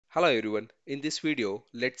Hello everyone. In this video,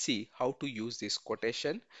 let's see how to use this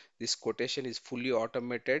quotation. This quotation is fully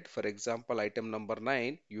automated. For example, item number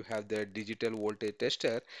 9, you have the digital voltage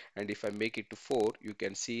tester, and if I make it to 4, you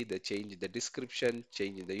can see the change in the description,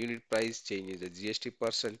 change in the unit price, change in the GST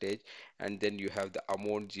percentage, and then you have the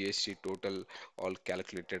amount, GST total all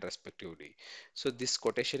calculated respectively. So this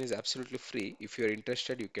quotation is absolutely free. If you are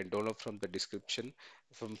interested, you can download from the description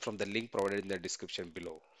from the link provided in the description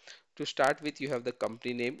below. To start with, you have the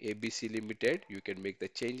company name ABC Limited. You can make the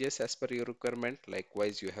changes as per your requirement.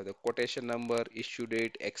 Likewise, you have the quotation number, issue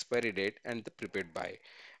date, expiry date, and the prepaid buy.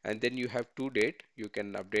 And then you have to date. You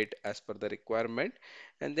can update as per the requirement.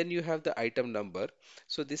 And then you have the item number.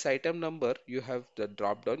 So this item number, you have the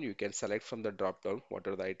drop down. You can select from the drop down what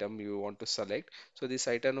are the item you want to select. So this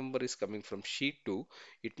item number is coming from sheet 2.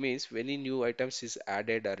 It means when any new items is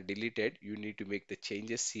added or deleted, you need to make the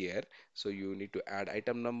changes here. So you need to add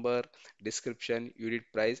item number, description,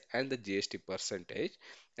 unit price, and the GST percentage.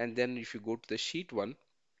 And then if you go to the sheet 1,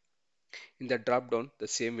 in the drop down the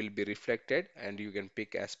same will be reflected and you can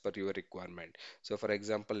pick as per your requirement. So for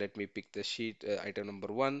example, let me pick the sheet item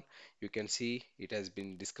number 1. You can see it has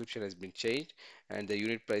been description has been changed and the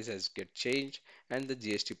unit price has get changed and the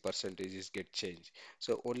GST percentages get changed.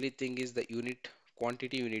 So only thing is the unit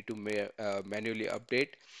quantity you need to manually update,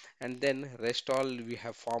 and then rest all we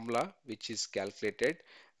have formula which is calculated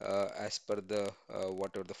as per the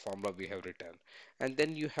whatever the formula we have written. And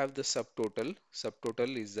then you have the subtotal.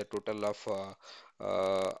 Subtotal is the total of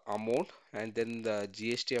amount, and then the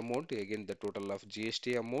GST amount, again the total of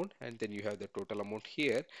GST amount, and then you have the total amount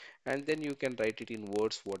here, and then you can write it in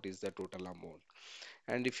words what is the total amount.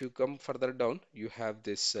 And if you come further down, you have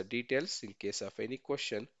this details in case of any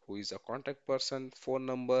question, who is a contact person, phone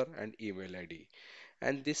number, and email ID.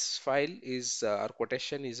 And this file is our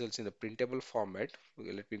quotation is also in the printable format.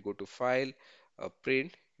 Okay, let me go to file,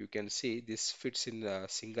 print. You can see this fits in a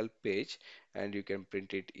single page and you can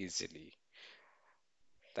print it easily.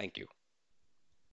 Thank you.